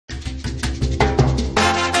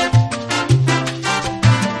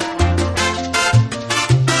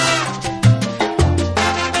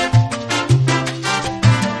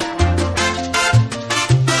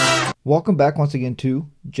Welcome back once again to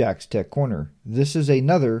Jack's Tech Corner. This is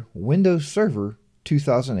another Windows Server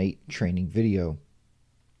 2008 training video.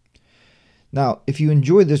 Now, if you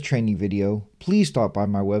enjoyed this training video, please stop by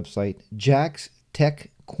my website,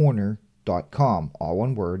 jackstechcorner.com, all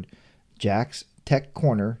one word,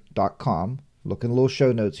 jackstechcorner.com. Look in the little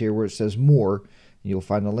show notes here where it says more, and you'll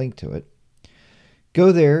find a link to it.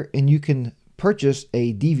 Go there and you can purchase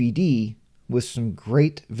a DVD with some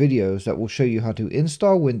great videos that will show you how to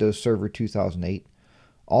install Windows Server 2008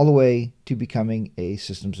 all the way to becoming a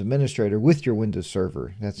systems administrator with your Windows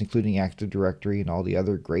Server. That's including Active Directory and all the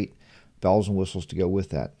other great bells and whistles to go with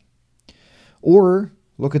that. Or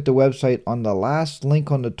look at the website on the last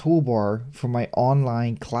link on the toolbar for my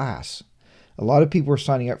online class. A lot of people are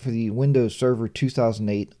signing up for the Windows Server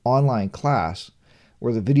 2008 online class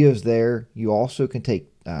where the video's there. You also can take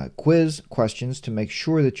quiz questions to make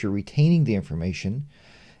sure that you're retaining the information,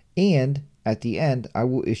 and at the end I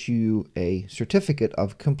will issue you a certificate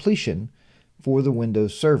of completion for the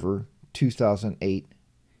Windows Server 2008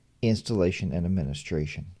 installation and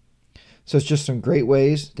administration. So it's just some great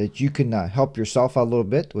ways that you can help yourself out a little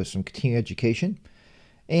bit with some continuing education,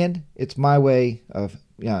 and it's my way of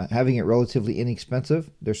having it relatively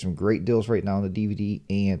inexpensive. There's some great deals right now on the DVD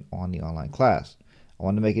and on the online class. I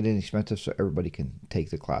want to make it inexpensive so everybody can take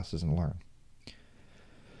the classes and learn.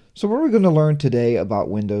 So what are we going to learn today about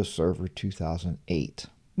Windows Server 2008?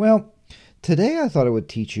 Well, today I thought I would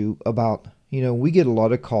teach you about, we get a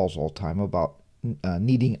lot of calls all the time about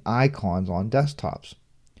needing icons on desktops.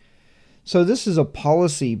 So this is a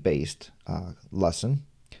policy-based lesson.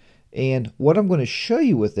 And what I'm going to show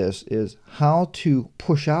you with this is how to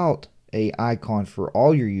push out an icon for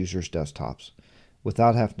all your users' desktops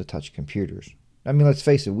without having to touch computers. I mean, let's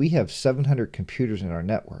face it, we have 700 computers in our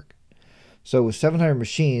network. So with 700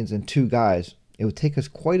 machines and 2 guys, it would take us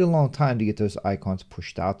quite a long time to get those icons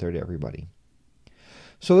pushed out there to everybody.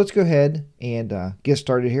 So let's go ahead and get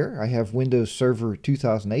started here. I have Windows Server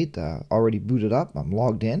 2008 already booted up. I'm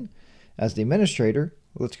logged in as the administrator.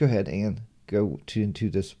 Let's go ahead and go into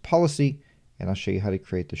this policy, and I'll show you how to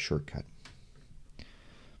create the shortcut.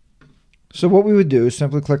 So what we would do is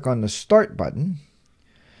simply click on the Start button.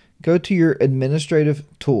 Go to your administrative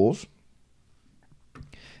tools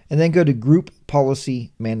and then go to Group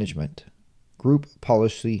Policy Management. Group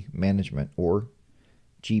Policy Management, or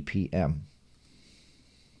GPM.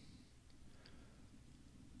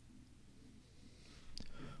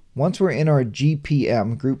 Once we're in our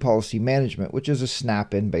GPM, Group Policy Management, which is a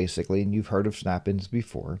snap-in basically, and you've heard of snap-ins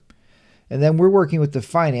before, and then we're working with the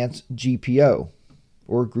Finance GPO,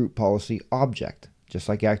 or Group Policy Object, just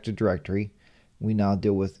like Active Directory. We now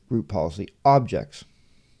deal with group policy objects.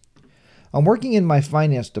 I'm working in my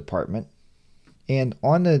finance department, and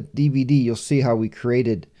on the DVD you'll see how we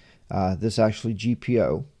created this actually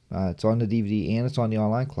GPO. It's on the DVD and it's on the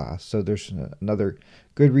online class, so there's another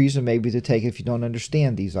good reason maybe to take it if you don't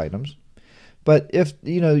understand these items. But if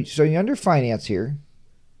so you're under finance here,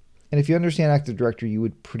 and if you understand Active Directory, you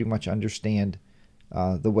would pretty much understand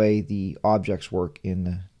the way the objects work in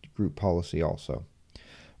the group policy also.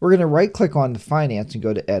 We're going to right click on the finance and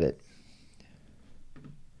go to edit.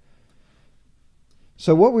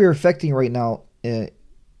 So what we're affecting right now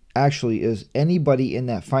actually is anybody in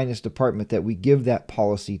that finance department that we give that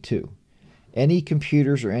policy to. Any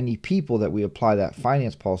computers or any people that we apply that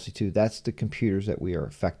finance policy to, that's the computers that we are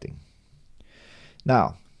affecting.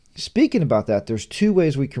 Now, speaking about that, there's 2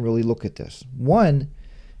 ways we can really look at this. One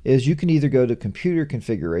is you can either go to computer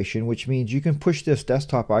configuration, which means you can push this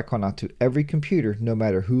desktop icon out to every computer no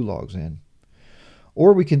matter who logs in.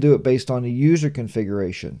 Or we can do it based on the user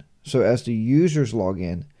configuration. So as the users log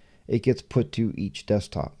in, it gets put to each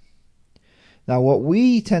desktop. Now what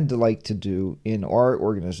we tend to like to do in our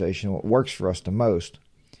organization, what works for us the most,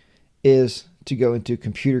 is to go into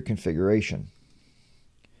computer configuration.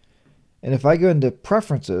 And if I go into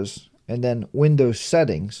preferences and then Windows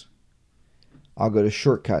settings, I'll go to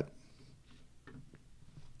shortcut.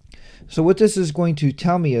 So what this is going to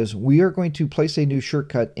tell me is we are going to place a new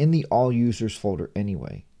shortcut in the all users folder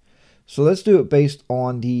anyway. So let's do it based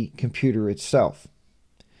on the computer itself.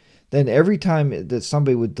 Then every time that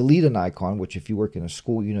somebody would delete an icon, which if you work in a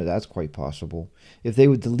school, that's quite possible. If they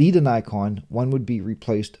would delete an icon, one would be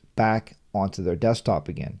replaced back onto their desktop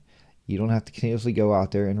again. You don't have to continuously go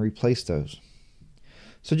out there and replace those.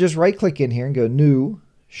 So just right click in here and go New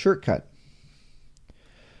Shortcut.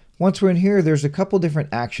 Once we're in here, there's a couple different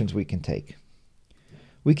actions we can take.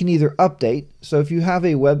 We can either update. So if you have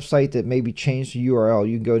a website that maybe changed the URL,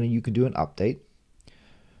 you can go in and you can do an update.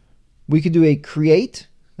 We could do a create.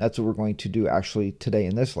 That's what we're going to do actually today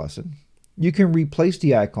in this lesson. You can replace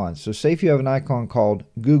the icons. So say if you have an icon called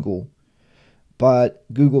Google, but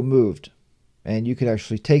Google moved. And you can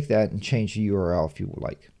actually take that and change the URL if you would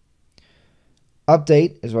like.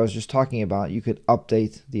 Update, as I was just talking about, you could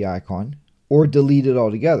update the icon or delete it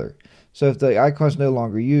altogether. So if the icon is no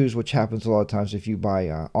longer used, which happens a lot of times if you buy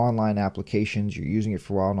online applications, you're using it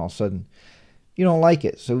for a while and all of a sudden you don't like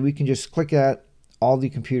it. So we can just click that. All the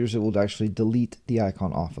computers, it will actually delete the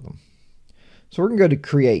icon off of them. So we're going to go to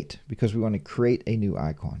create because we want to create a new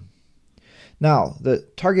icon. Now the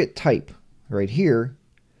target type right here,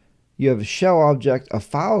 you have a shell object, a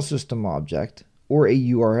file system object, or a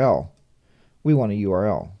URL. We want a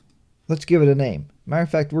URL. Let's give it a name. Matter of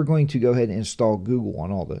fact, we're going to go ahead and install Google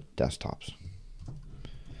on all the desktops.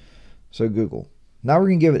 So Google. Now we're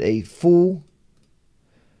going to give it a full,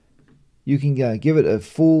 you can give it a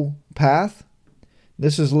full path.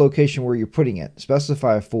 This is the location where you're putting it.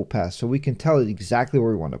 Specify a full path so we can tell it exactly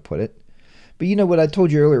where we want to put it. But you know what I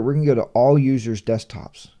told you earlier, we're going to go to all users'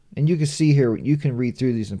 desktops. And you can see here, you can read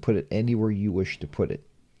through these and put it anywhere you wish to put it.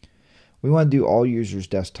 We want to do all users'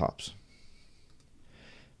 desktops.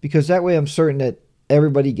 Because that way I'm certain that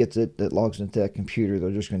everybody gets it that logs into that computer.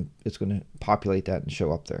 It's going to populate that and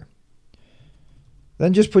show up there.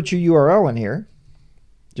 Then just put your URL in here,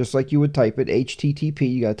 just like you would type it,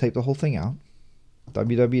 HTTP. You got to type the whole thing out,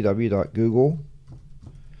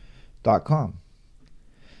 www.google.com.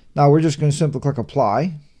 Now we're just going to simply click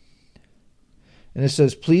apply, and it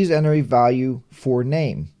says please enter a value for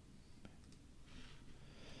name.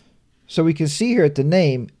 So we can see here at the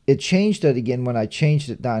name, it changed that again when I changed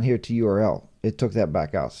it down here to URL. It took that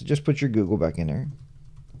back out. So just put your Google back in there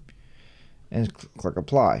and click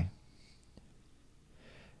apply.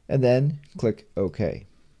 And then click OK.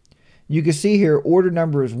 You can see here order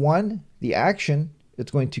number is 1. The action,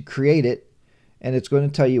 it's going to create it, and it's going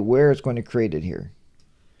to tell you where it's going to create it here.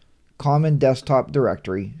 Common desktop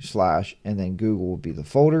directory / and then Google will be the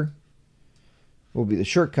folder, will be the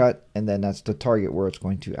shortcut, and then that's the target where it's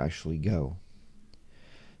going to actually go.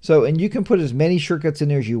 So, and you can put as many shortcuts in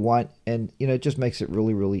there as you want, and it just makes it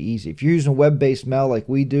really, really easy. If you're using web-based mail like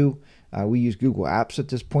we do, we use Google Apps at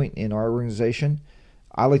this point in our organization.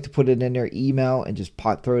 I like to put it in their email and just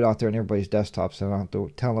throw it out there on everybody's desktop so I don't have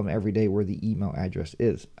to tell them every day where the email address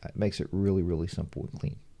is. It makes it really, really simple and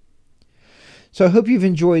clean. So I hope you've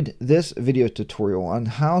enjoyed this video tutorial on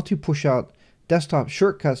how to push out desktop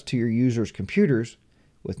shortcuts to your users' computers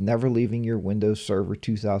with never leaving your Windows Server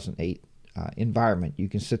 2008 environment. You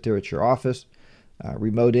can sit there at your office,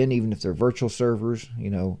 remote in, even if they're virtual servers,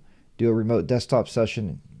 do a remote desktop session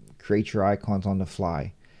and create your icons on the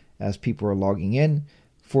fly as people are logging in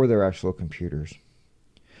for their actual computers.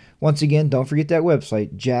 Once again, don't forget that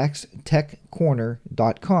website,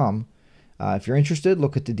 jackstechcorner.com. If you're interested,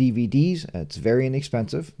 look at the DVDs. It's very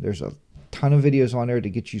inexpensive. There's a ton of videos on there to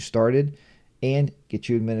get you started and get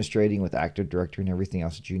you administrating with Active Directory and everything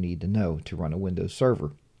else that you need to know to run a Windows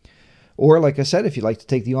server. Or, like I said, if you'd like to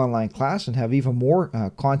take the online class and have even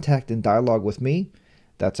more contact and dialogue with me,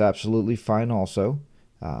 that's absolutely fine also.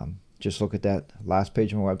 Just look at that last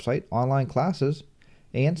page of my website, online classes,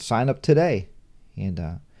 and sign up today.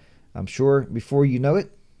 And I'm sure before you know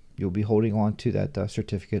it, you'll be holding on to that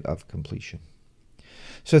certificate of completion.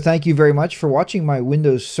 So thank you very much for watching my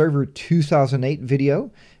Windows Server 2008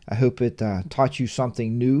 video. I hope it taught you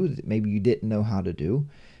something new that maybe you didn't know how to do.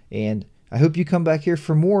 And I hope you come back here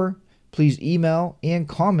for more. Please email and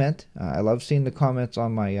comment. I love seeing the comments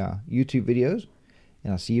on my YouTube videos.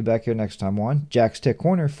 And I'll see you back here next time on Jack's Tech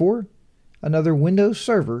Corner for another Windows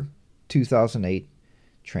Server 2008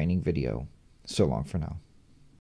 training video. So long for now.